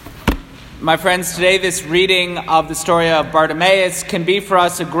My friends, today this reading of the story of Bartimaeus can be for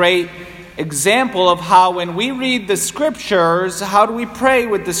us a great example of how when we read the scriptures, how do we pray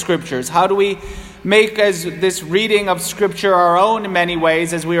with the scriptures? How do we make as this reading of scripture our own in many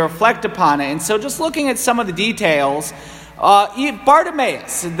ways as we reflect upon it? And so just looking at some of the details,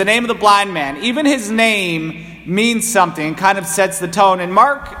 Bartimaeus, the name of the blind man, even his name means something and kind of sets the tone. And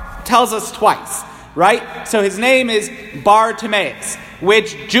Mark tells us twice, right? So his name is Bartimaeus,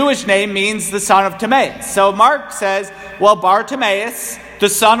 which Jewish name means the son of Timaeus. So Mark says, well, Bartimaeus, the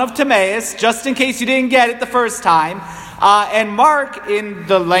son of Timaeus, just in case you didn't get it the first time. And Mark, in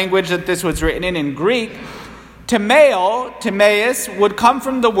the language that this was written in Greek, Timaeus, would come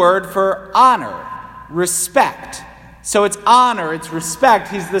from the word for honor, respect. So it's honor, it's respect.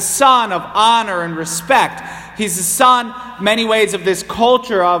 He's the son of honor and respect. He's the son, many ways, of this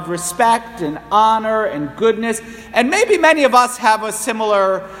culture of respect and honor and goodness. And maybe many of us have a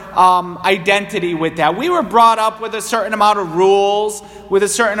similar identity with that. We were brought up with a certain amount of rules, with a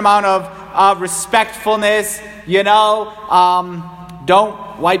certain amount of respectfulness. Don't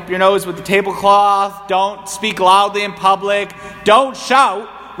wipe your nose with the tablecloth. Don't speak loudly in public. Don't shout.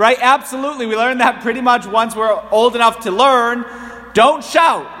 Right? Absolutely. We learned that pretty much once we're old enough to learn. Don't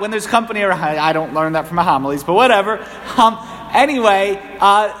shout when there's company around. I don't learn that from my homilies, but whatever. Anyway,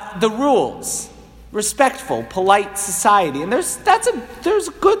 the rules. Respectful, polite society. And there's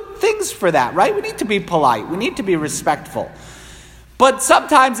good things for that, right? We need to be polite. We need to be respectful. But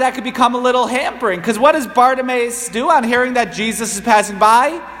sometimes that could become a little hampering. Because what does Bartimaeus do on hearing that Jesus is passing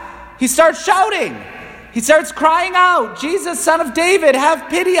by? He starts shouting. He starts crying out, Jesus, son of David, have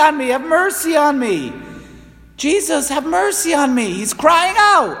pity on me, have mercy on me. Jesus, have mercy on me. He's crying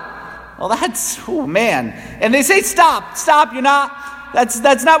out. Well, man. And they say, stop,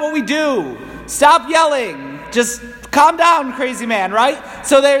 that's not what we do. Stop yelling. Just calm down, crazy man, right?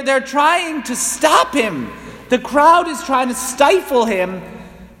 So they're trying to stop him. The crowd is trying to stifle him,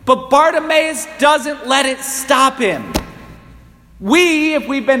 but Bartimaeus doesn't let it stop him. If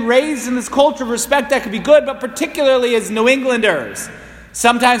we've been raised in this culture of respect, that could be good, but particularly as New Englanders,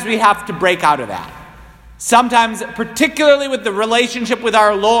 sometimes we have to break out of that. Sometimes, particularly with the relationship with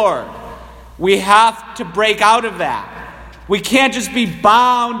our Lord, we have to break out of that. We can't just be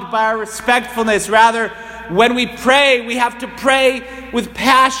bound by our respectfulness. Rather, when we pray, we have to pray with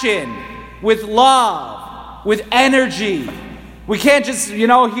passion, with love, with energy. We can't just,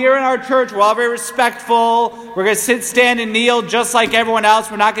 here in our church, we're all very respectful. We're going to sit, stand, and kneel just like everyone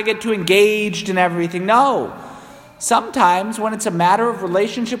else. We're not going to get too engaged in everything. No. Sometimes when it's a matter of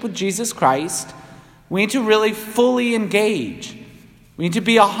relationship with Jesus Christ, we need to really fully engage. We need to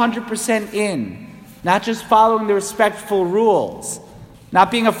be 100% in. Not just following the respectful rules.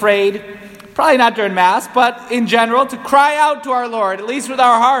 Not being afraid, probably not during Mass, but in general, to cry out to our Lord, at least with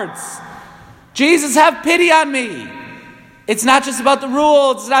our hearts. Jesus, have pity on me. It's not just about the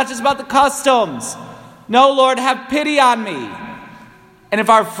rules. It's not just about the customs. No, Lord, have pity on me. And if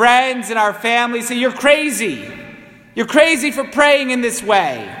our friends and our family say, you're crazy. You're crazy for praying in this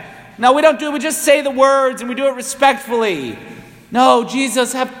way. No, we don't do it. We just say the words and we do it respectfully. No,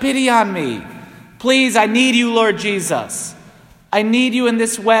 Jesus, have pity on me. Please, I need you, Lord Jesus. I need you in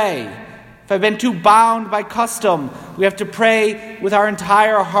this way. If I've been too bound by custom, we have to pray with our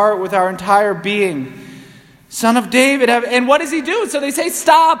entire heart, with our entire being. Son of David, and what does he do? So they say,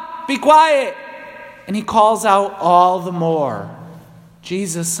 stop, be quiet. And he calls out all the more,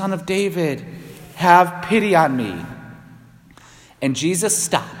 Jesus, son of David, have pity on me. And Jesus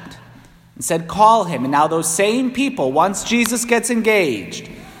stopped and said, call him. And now those same people, once Jesus gets engaged,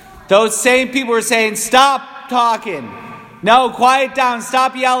 those same people are saying, stop talking. No, quiet down,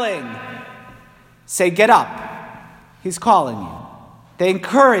 stop yelling. Say, get up. He's calling you. They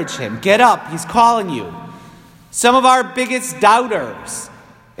encourage him, get up, he's calling you. Some of our biggest doubters,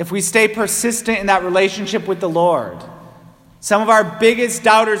 if we stay persistent in that relationship with the Lord, some of our biggest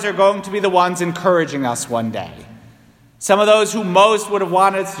doubters are going to be the ones encouraging us one day. Some of those who most would have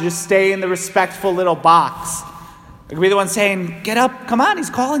wanted us to just stay in the respectful little box are going to be the ones saying, get up, come on, he's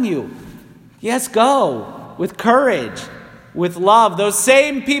calling you. Yes, go, with courage, with love. Those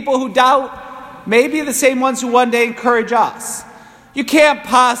same people who doubt may be the same ones who one day encourage us. You can't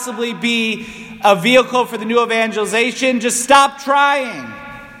possibly be a vehicle for the new evangelization. Just stop trying.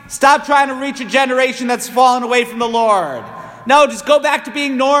 Stop trying to reach a generation that's fallen away from the Lord. No, just go back to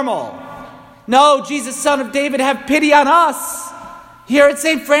being normal. No, Jesus, son of David, have pity on us. Here at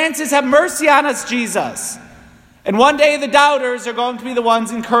St. Francis, have mercy on us, Jesus. And one day the doubters are going to be the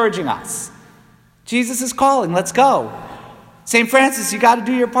ones encouraging us. Jesus is calling. Let's go. St. Francis, you got to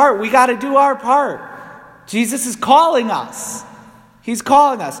do your part. We got to do our part. Jesus is calling us. He's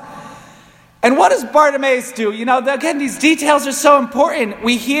calling us. And what does Bartimaeus do? Again, these details are so important.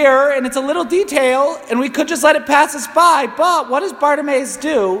 We hear, and it's a little detail, and we could just let it pass us by. But what does Bartimaeus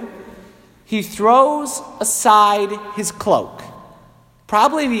do? He throws aside his cloak.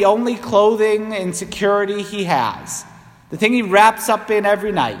 Probably the only clothing and security he has. The thing he wraps up in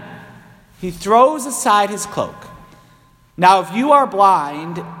every night. He throws aside his cloak. Now, if you are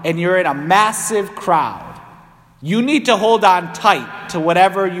blind and you're in a massive crowd, you need to hold on tight to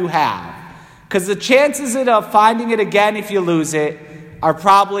whatever you have. Because the chances of finding it again if you lose it are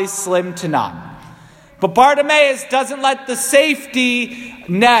probably slim to none. But Bartimaeus doesn't let the safety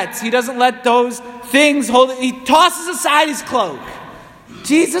nets, he doesn't let those things hold it. He tosses aside his cloak.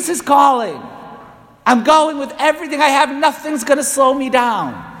 Jesus is calling. I'm going with everything I have. Nothing's going to slow me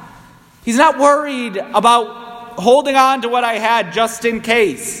down. He's not worried about holding on to what I had just in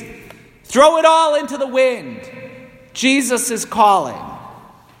case. Throw it all into the wind. Jesus is calling.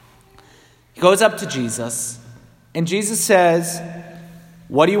 He goes up to Jesus, and Jesus says,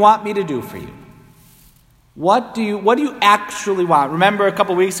 "What do you want me to do for you? What do you actually want?" Remember a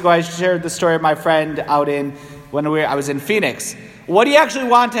couple weeks ago I shared the story of my friend out in when I was in Phoenix. What do you actually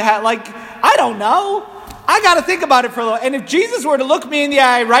want to have? I don't know. I got to think about it for a little. And if Jesus were to look me in the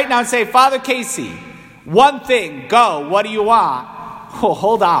eye right now and say, "Father Casey, one thing, go. What do you want?" Oh,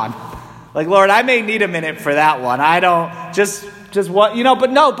 hold on. Lord, I may need a minute for that one. I don't just what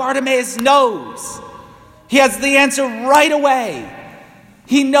but no, Bartimaeus knows. He has the answer right away.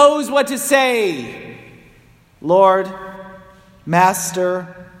 He knows what to say. "Lord,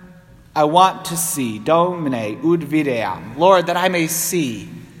 Master, I want to see. Domine ut videam. Lord, that I may see."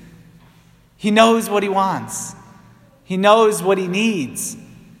 He knows what he wants. He knows what he needs.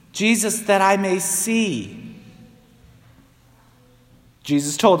 Jesus, that I may see.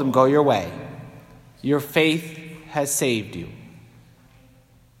 Jesus told him, "Go your way. Your faith has saved you."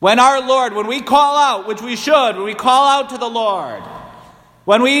 When we call out, which we should, when we call out to the Lord,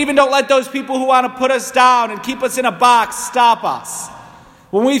 when we even don't let those people who want to put us down and keep us in a box stop us,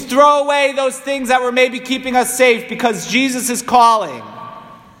 when we throw away those things that were maybe keeping us safe because Jesus is calling,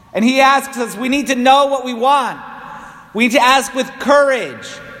 and he asks us, we need to know what we want. We need to ask with courage.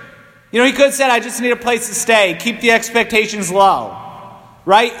 He could have said, "I just need a place to stay. Keep the expectations low."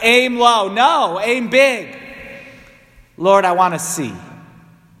 Right? Aim low. No, aim big. "Lord, I want to see."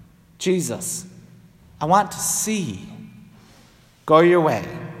 Jesus, I want to see. Go your way.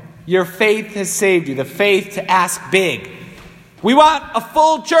 Your faith has saved you. The faith to ask big. We want a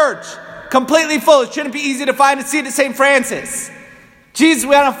full church. Completely full. It shouldn't be easy to find a seat at St. Francis. Jesus,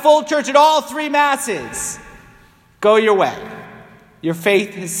 we want a full church at all three masses. Go your way. Your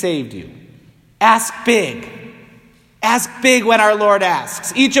faith has saved you. Ask big. Ask big when our Lord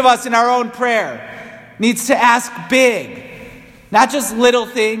asks. Each of us in our own prayer needs to ask big. Not just little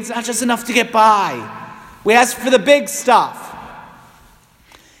things, not just enough to get by. We ask for the big stuff.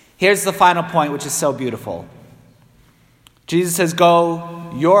 Here's the final point, which is so beautiful. Jesus says,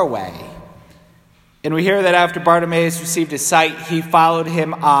 "Go your way." And we hear that after Bartimaeus received his sight, he followed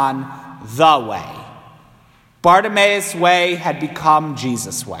him on the way. Bartimaeus' way had become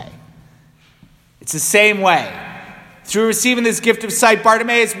Jesus' way. It's the same way. Through receiving this gift of sight,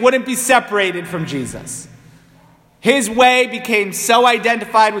 Bartimaeus wouldn't be separated from Jesus. His way became so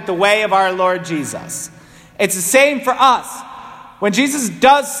identified with the way of our Lord Jesus. It's the same for us. When Jesus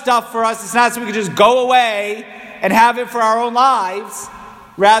does stuff for us, it's not so we can just go away and have it for our own lives.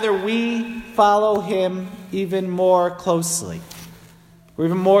 Rather, we follow him even more closely. We're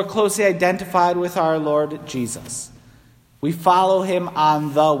even more closely identified with our Lord Jesus. We follow him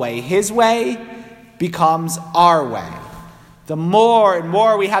on the way. His way becomes our way. The more and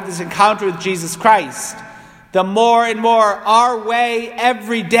more we have this encounter with Jesus Christ, the more and more our way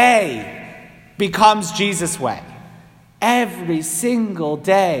every day becomes Jesus' way. Every single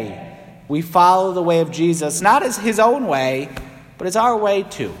day we follow the way of Jesus, not as his own way, but as our way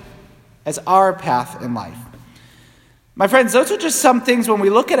too, as our path in life. My friends, those are just some things when we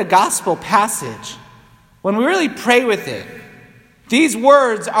look at a gospel passage, when we really pray with it. These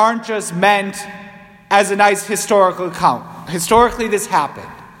words aren't just meant as a nice historical account. Historically, this happened.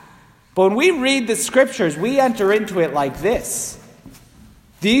 But when we read the scriptures, we enter into it like this.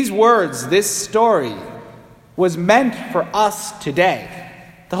 These words, this story, was meant for us today.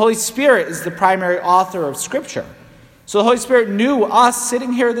 The Holy Spirit is the primary author of Scripture. So the Holy Spirit knew us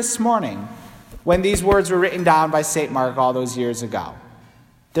sitting here this morning when these words were written down by St. Mark all those years ago.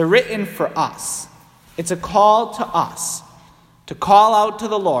 They're written for us. It's a call to us to call out to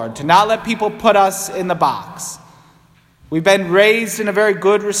the Lord, to not let people put us in the box. We've been raised in a very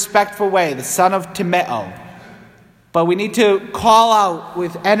good, respectful way, the son of Timeo. But we need to call out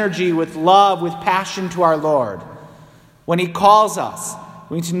with energy, with love, with passion to our Lord. When he calls us,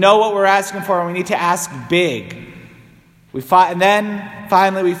 we need to know what we're asking for, and we need to ask big. And then,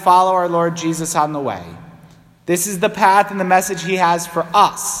 finally, we follow our Lord Jesus on the way. This is the path and the message he has for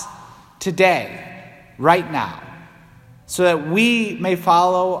us today, right now, so that we may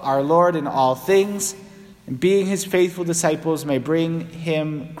follow our Lord in all things, and being his faithful disciples may bring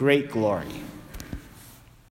him great glory.